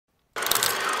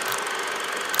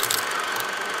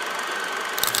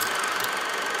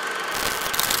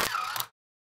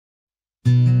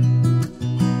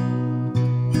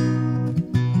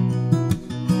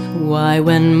Why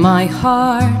when my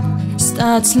heart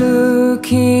starts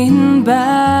looking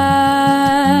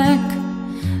back,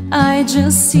 I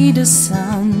just see the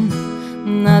sun,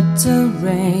 not the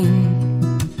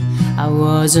rain. I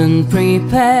wasn't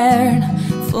prepared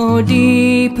for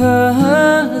deepest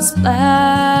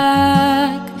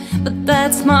black, but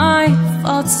that's my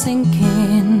thoughts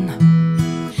sinking.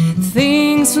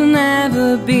 Things will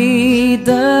never be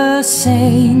the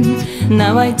same.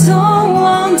 Now I don't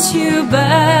want you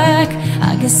back.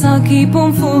 I guess I'll keep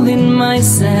on fooling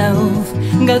myself.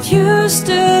 Got used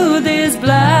to this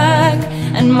black,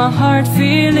 and my heart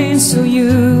feeling so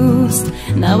used.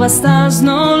 Now our stars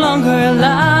no longer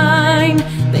align.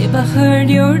 Babe, I heard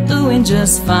you're doing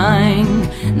just fine.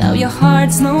 Now your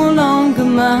heart's no longer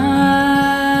mine.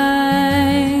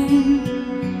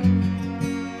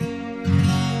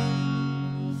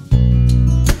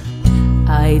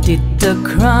 I did the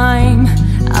crime,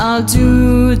 I'll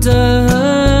do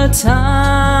the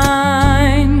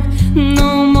time.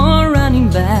 No more running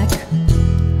back,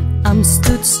 I'm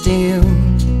stood still,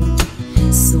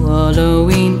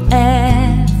 swallowing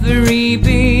every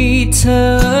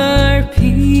bitter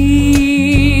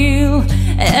pill,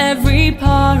 every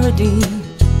parody,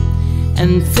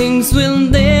 and things will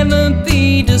never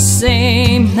be the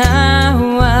same.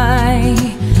 Now I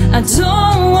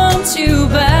don't want you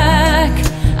back.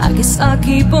 I guess I'll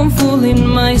keep on fooling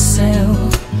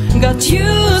myself. Got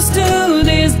used to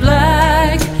this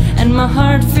black, and my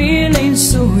heart feeling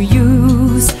so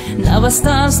used. Now our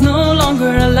stars no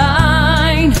longer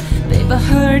align. Babe, I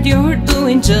heard you're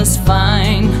doing just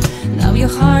fine. Now your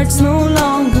heart's no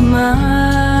longer mine.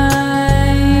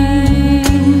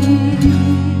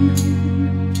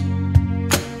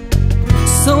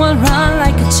 So I run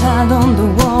like a child on the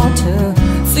water.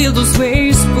 Feel those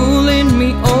waves pulling me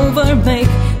over,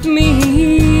 make me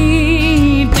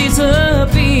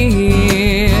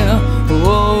disappear.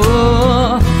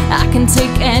 Oh, I can't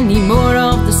take any more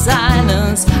of the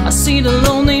silence. I see the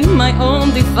lone in my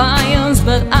own defiance,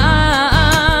 but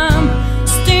I'm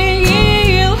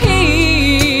still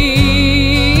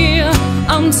here.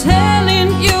 I'm telling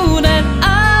you that I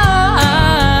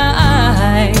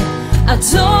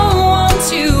don't want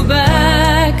you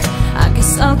back. I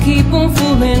guess I'll keep on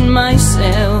fooling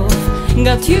myself.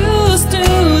 Got used to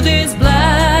this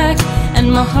black,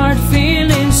 and my heart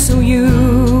feeling so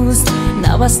used.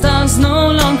 Now our stars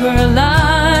no longer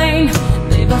align.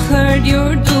 Babe, I heard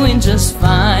you're doing just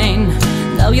fine.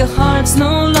 Now your heart's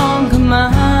no longer mine.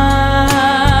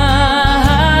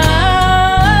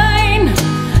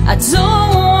 I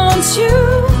don't want you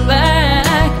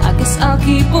back. I guess I'll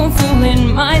keep on fooling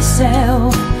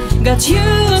myself. Got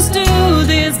used to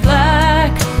this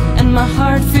black, and my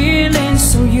heart feeling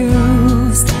so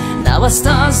used. Now our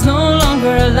stars no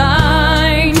longer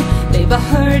align. Babe, I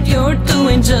heard you're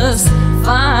doing just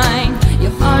fine.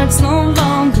 Your heart's no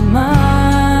longer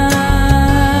mine.